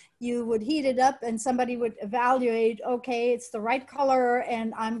 and you would heat it up and somebody would evaluate, okay, it's the right color,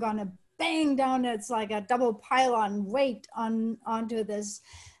 and I'm gonna bang down, it's like a double pylon weight onto this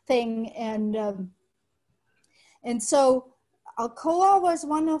thing. And so Alcoa was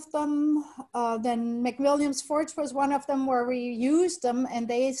one of them, then McWilliams Forge was one of them where we used them, and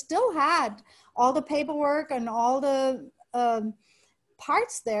they still had all the paperwork and all the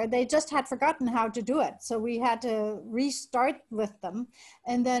parts there. They just had forgotten how to do it. So we had to restart with them.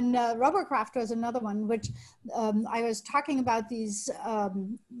 And then Rubbercraft was another one, which I was talking about, these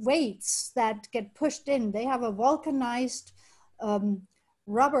weights that get pushed in. They have a vulcanized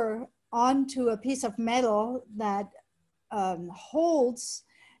rubber onto a piece of metal that holds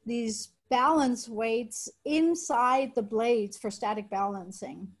these balance weights inside the blades for static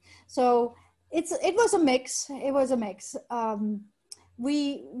balancing. So it was a mix. It was a mix.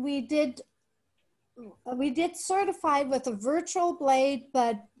 We did certify with a virtual blade,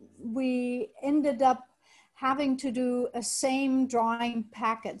 but we ended up having to do a same drawing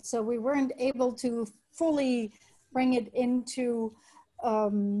packet. So we weren't able to fully bring it into,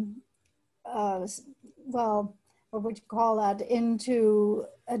 well, what would you call that, into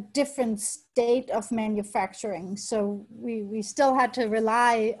a different state of manufacturing. So we still had to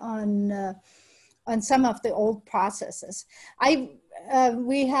rely on some of the old processes.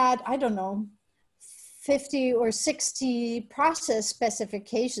 We had, I don't know, 50 or 60 process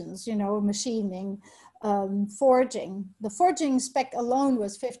specifications, you know, machining, forging. The forging spec alone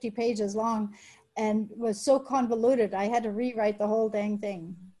was 50 pages long and was so convoluted, I had to rewrite the whole dang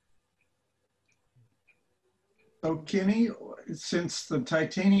thing. So Kinne, since the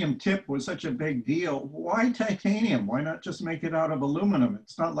titanium tip was such a big deal, why titanium? Why not just make it out of aluminum?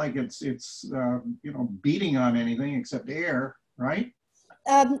 It's not like it's you know, beating on anything except air, right?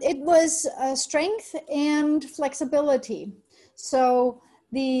 It was strength and flexibility. So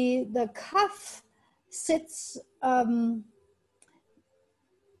the cuff sits,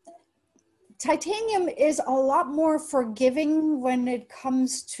 titanium is a lot more forgiving when it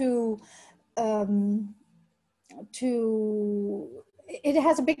comes to it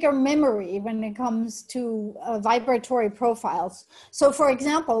has a bigger memory when it comes to vibratory profiles. So for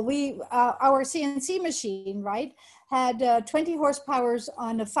example, our CNC machine, right, had 20 horsepower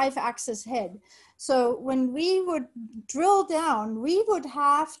on a 5-axis head. So when we would drill down, we would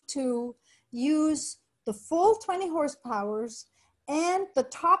have to use the full 20 horsepower and the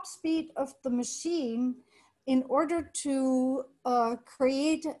top speed of the machine in order to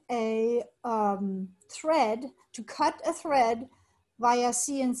create a thread, to cut a thread via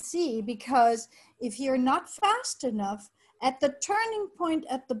CNC, because if you're not fast enough, at the turning point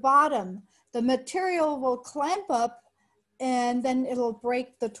at the bottom, the material will clamp up and then it'll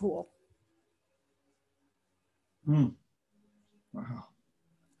break the tool. Hmm. Wow.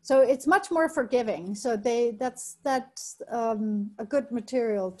 So it's much more forgiving. So that's a good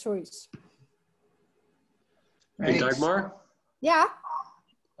material choice. Hey, Thanks. Dagmar, Yeah.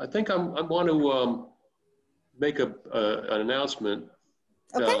 I think I want to make an announcement.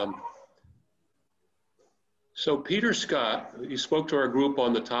 Okay. So Peter Scott, he spoke to our group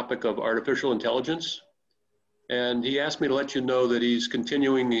on the topic of artificial intelligence, and he asked me to let you know that he's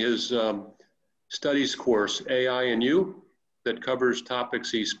continuing his studies course, AI and You, that covers topics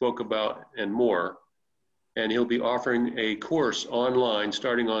he spoke about and more. And he'll be offering a course online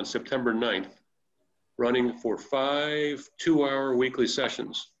starting on September 9th, running for 5 2-hour weekly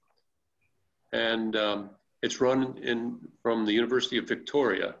sessions. And it's run from the University of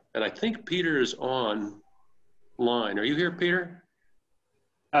Victoria. And I think Peter is online. Are you here, Peter?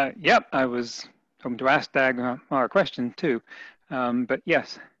 Yep, I was hoping to ask Dagmar a question too, but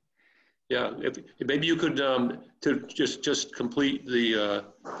yes. Yeah, if maybe you could to just complete the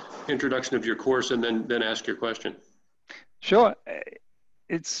introduction of your course and then ask your question. Sure.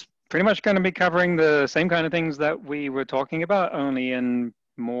 It's pretty much going to be covering the same kind of things that we were talking about, only in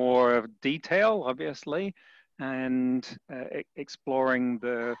more detail, obviously, and exploring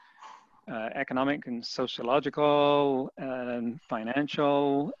the economic and sociological and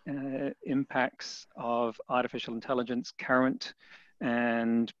financial impacts of artificial intelligence, current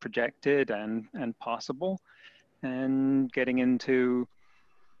and projected and possible, and getting into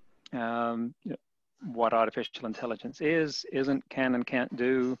you know, what artificial intelligence is, isn't, can and can't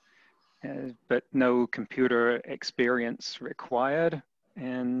do, but no computer experience required.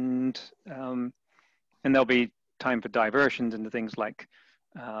 And there'll be time for diversions into things like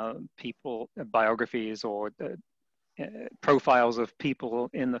people, biographies, or profiles of people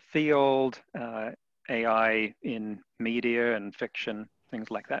in the field, AI in media and fiction,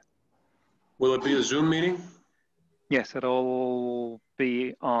 things like that. Will it be a Zoom meeting? Yes, it'll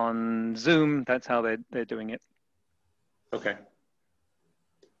be on Zoom. That's how they're doing it. Okay.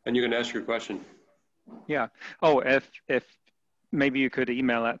 And you can ask your question. Yeah. Oh, if maybe you could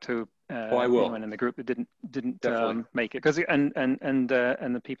email that to I will. anyone in the group that didn't make it, because and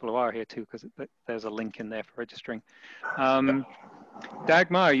the people who are here too, because there's a link in there for registering.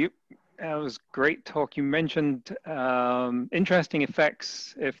 Dagmar, that was great talk. You mentioned interesting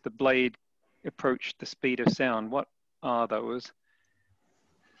effects if the blade approached the speed of sound. What are those?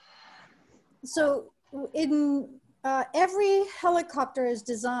 So in every helicopter is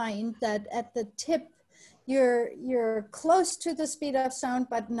designed that at the tip you're close to the speed of sound,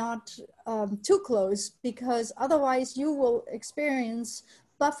 but not too close, because otherwise you will experience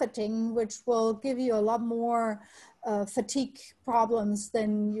buffeting, which will give you a lot more fatigue problems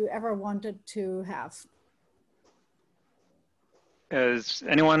than you ever wanted to have. Has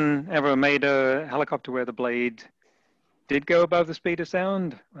anyone ever made a helicopter where the blade did go above the speed of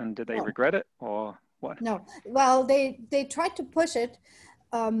sound, and did they No. regret it, or what? No, well, they tried to push it,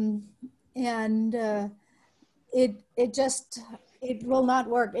 and it will not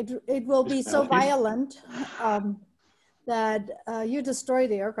work. It will be so violent that you destroy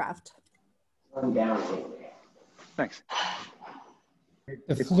the aircraft. Thanks.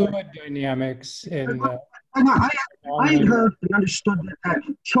 The fluid dynamics in the... I had heard and understood that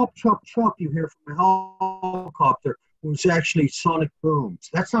chop, chop, chop you hear from a helicopter was actually sonic booms.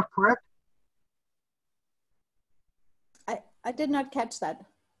 That's not correct? I did not catch that.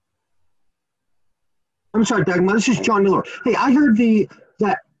 I'm sorry, Dagmar, this is John Miller. Hey, I heard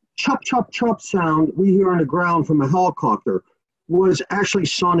that chop, chop, chop sound we hear on the ground from a helicopter was actually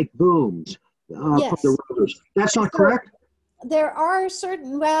sonic booms from the rotors. That's not correct? There are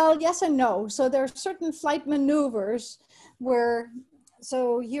certain, well, yes and no. So there are certain flight maneuvers where,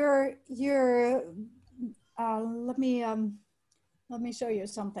 so let me show you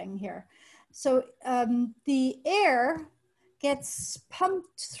something here. So the air gets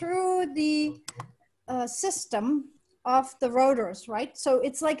pumped through the system of the rotors, right? So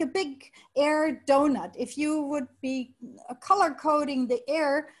it's like a big air donut. If you would be color coding the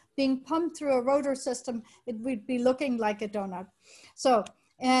air being pumped through a rotor system, it would be looking like a donut. So,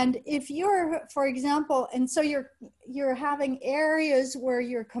 and if you're, for example, and so you're having areas where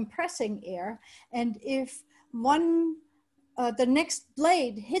you're compressing air, and if the next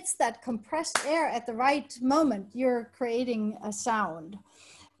blade hits that compressed air at the right moment, you're creating a sound.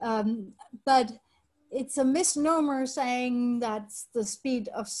 But it's a misnomer saying that's the speed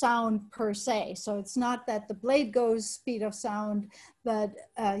of sound per se. So it's not that the blade goes speed of sound, but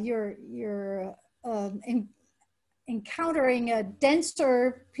you're encountering a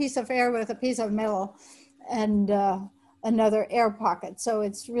denser piece of air with a piece of metal and another air pocket. So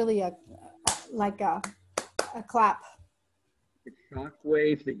it's really like a clap. The shock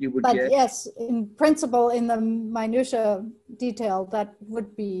wave that you would But get. yes, in principle, in the minutia detail, that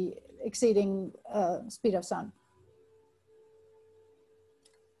would be exceeding speed of sound.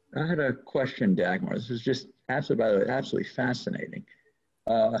 I had a question, Dagmar. This is just absolutely fascinating.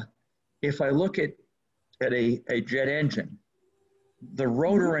 If I look at a jet engine, the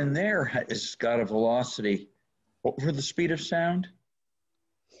rotor in there has got a velocity over the speed of sound?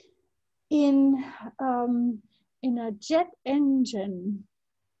 In a jet engine.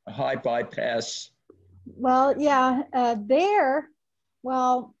 A high bypass. Well, yeah,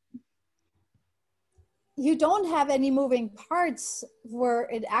 well, you don't have any moving parts where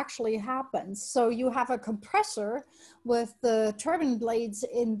it actually happens. So you have a compressor with the turbine blades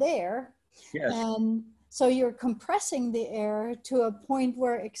in there. Yes. And so you're compressing the air to a point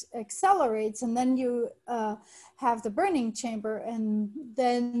where it accelerates, and then you have the burning chamber, and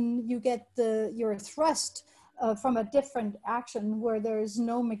then you get your thrust from a different action where there's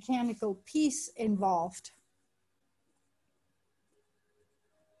no mechanical piece involved.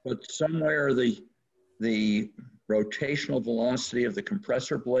 But somewhere the rotational velocity of the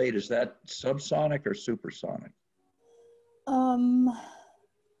compressor blade, is that subsonic or supersonic?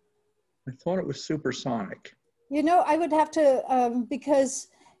 I thought it was supersonic. You know, I would have to, because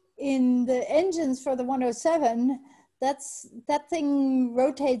in the engines for the 107, that thing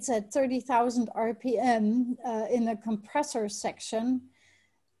rotates at 30,000 RPM in the compressor section.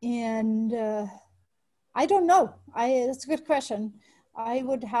 And I don't know. That's a good question. I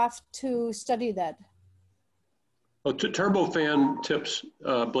would have to study that. Well, turbofan tips,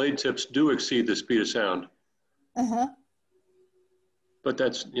 blade tips do exceed the speed of sound. Uh-huh. But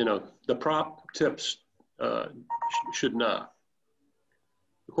that's, the prop tips should not.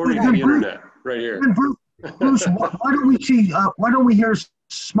 According to the internet, right here. Bruce, why don't we hear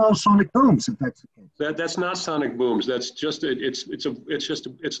small sonic booms if that's the case? That's not sonic booms. That's just it's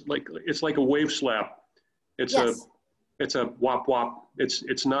like a wave slap. It's a wop wop.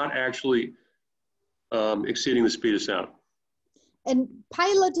 It's not actually exceeding the speed of sound. And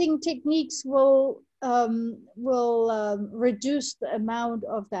piloting techniques will reduce the amount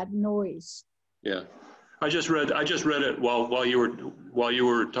of that noise. Yeah, I just read it while you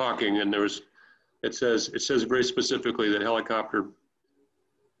were talking, and it says very specifically that helicopter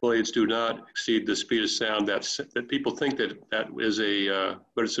blades do not exceed the speed of sound. That people think that is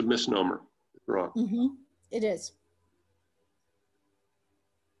but it's a misnomer. It's wrong. Mm-hmm. It is.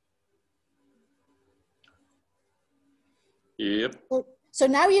 Yep. So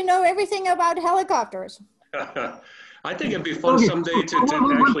now you know everything about helicopters. I think it'd be fun someday to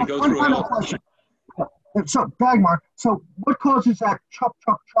actually go through final question. So, Dagmar, so what causes that chop,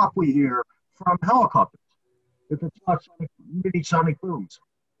 chop, chop we hear from helicopters if it's not mini sonic booms?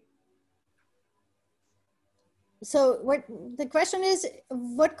 So what the question is,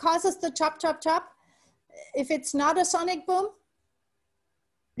 what causes the chop, chop, chop if it's not a sonic boom?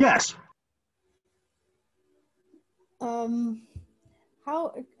 Yes.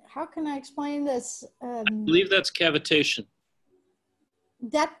 How can I explain this? I believe that's cavitation.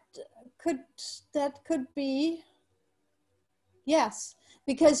 That could be, yes,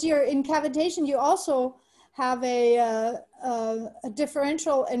 because you're in cavitation. You also have a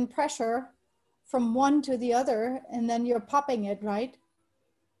differential in pressure from one to the other, and then you're popping it, right?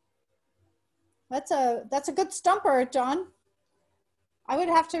 That's a good stumper, John. I would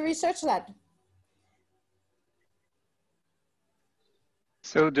have to research that.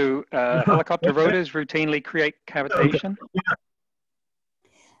 So do helicopter rotors routinely create cavitation?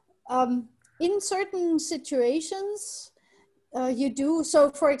 In certain situations, you do. So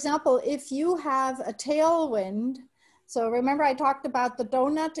for example, if you have a tailwind, so remember I talked about the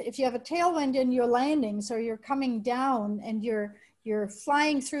donut, if you have a tailwind and you're landing, so you're coming down and you're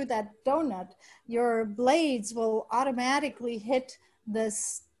flying through that donut, your blades will automatically hit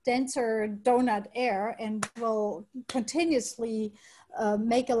this denser donut air and will continuously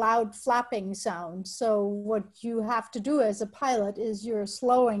make a loud flapping sound. So what you have to do as a pilot is you're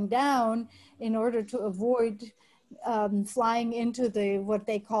slowing down in order to avoid flying into what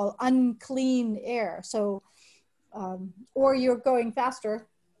they call unclean air. So, or you're going faster,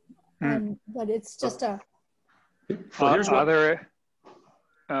 but it's just a... Are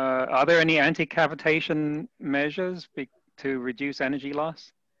there any anti-cavitation measures to reduce energy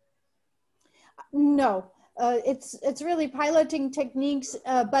loss? No, it's really piloting techniques,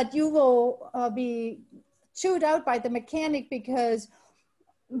 but you will be chewed out by the mechanic because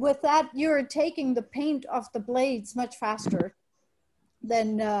with that you're taking the paint off the blades much faster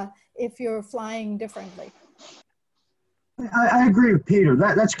than if you're flying differently. I agree with Peter.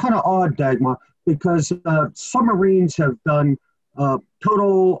 That's kind of odd, Dagmar, because submarines have done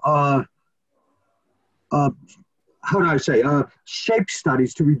total, how do I say, shape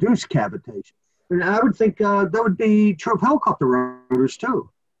studies to reduce cavitation. And I would think that would be true of helicopter rotors too.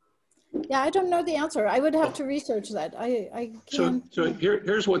 Yeah, I don't know the answer. I would have to research that. I can't. So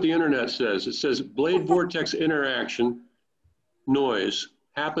here's what the internet says. It says blade vortex interaction noise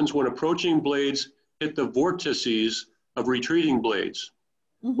happens when approaching blades hit the vortices of retreating blades.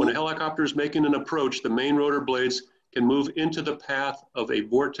 When a helicopter is making an approach, the main rotor blades can move into the path of a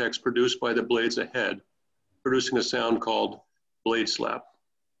vortex produced by the blades ahead, producing a sound called blade slap.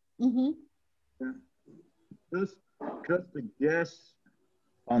 Just a guess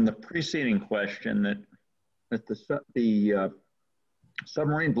on the preceding question that the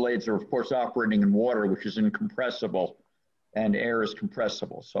submarine blades are of course operating in water, which is incompressible, and air is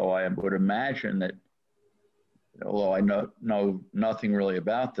compressible. So I would imagine that, although I know nothing really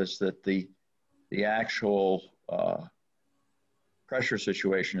about this, that the actual pressure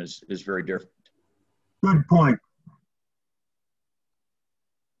situation is very different. Good point.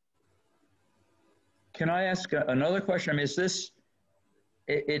 Can I ask another question? I mean,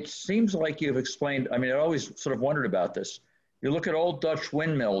 it seems like you've explained, I mean, I always sort of wondered about this. You look at old Dutch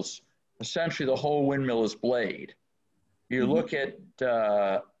windmills, essentially the whole windmill is blade. You look at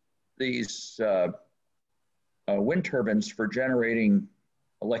these wind turbines for generating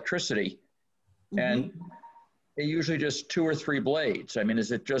electricity, and they usually just 2 or 3 blades. I mean,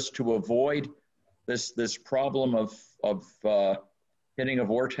 is it just to avoid this problem of hitting a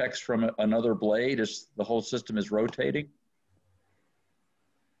vortex from another blade as the whole system is rotating?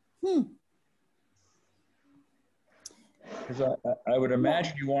 Because I would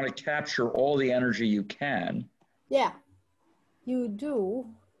imagine you want to capture all the energy you can. Yeah, you do.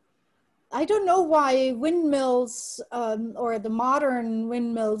 I don't know why windmills or the modern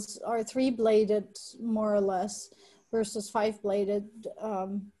windmills are 3-bladed more or less versus 5-bladed.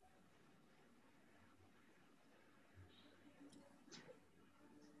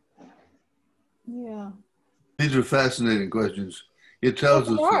 Yeah. These are fascinating questions. It tells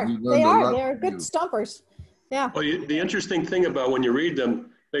us that you've They learned a lot. They're good stumpers. Yeah. Well, the interesting thing about when you read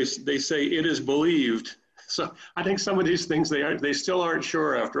them, they say it is believed. So I think some of these things they still aren't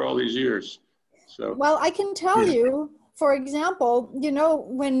sure after all these years. So well, I can tell you, for example,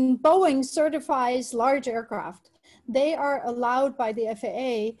 when Boeing certifies large aircraft, they are allowed by the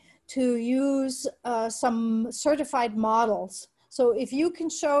FAA to use some certified models. So if you can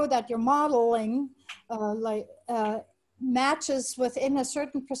show that you're modeling matches within a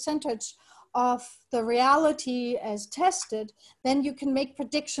certain percentage of the reality as tested, then you can make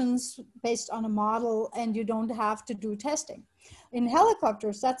predictions based on a model and you don't have to do testing. In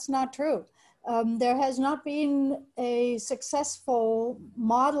helicopters, that's not true. There has not been a successful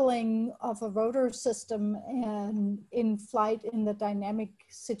modeling of a rotor system in flight in the dynamic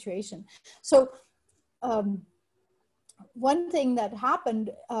situation. So one thing that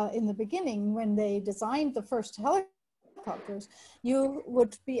happened in the beginning when they designed the first helicopters, you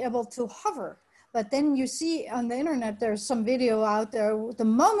would be able to hover. But then you see on the internet, there's some video out there, the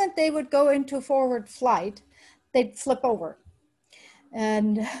moment they would go into forward flight, they'd flip over.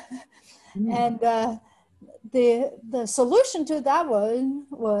 And the solution to that one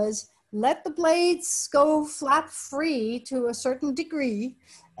was let the blades go flap free to a certain degree,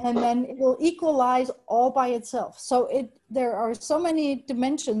 and then it will equalize all by itself. So there are so many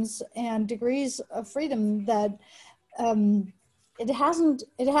dimensions and degrees of freedom that it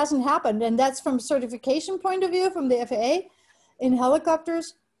hasn't happened. And that's from certification point of view, from the FAA. In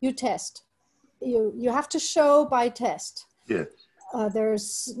helicopters, you test. You have to show by test. Yes.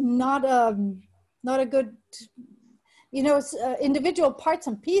 There's not a good, it's individual parts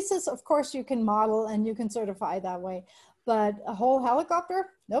and pieces. Of course, you can model and you can certify that way, but a whole helicopter,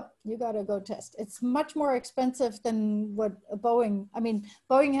 nope, you got to go test. It's much more expensive than what Boeing. I mean,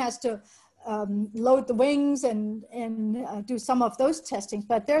 Boeing has to load the wings and do some of those testing,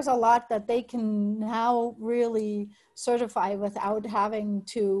 but there's a lot that they can now really certify without having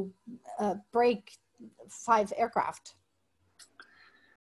to break 5 aircraft.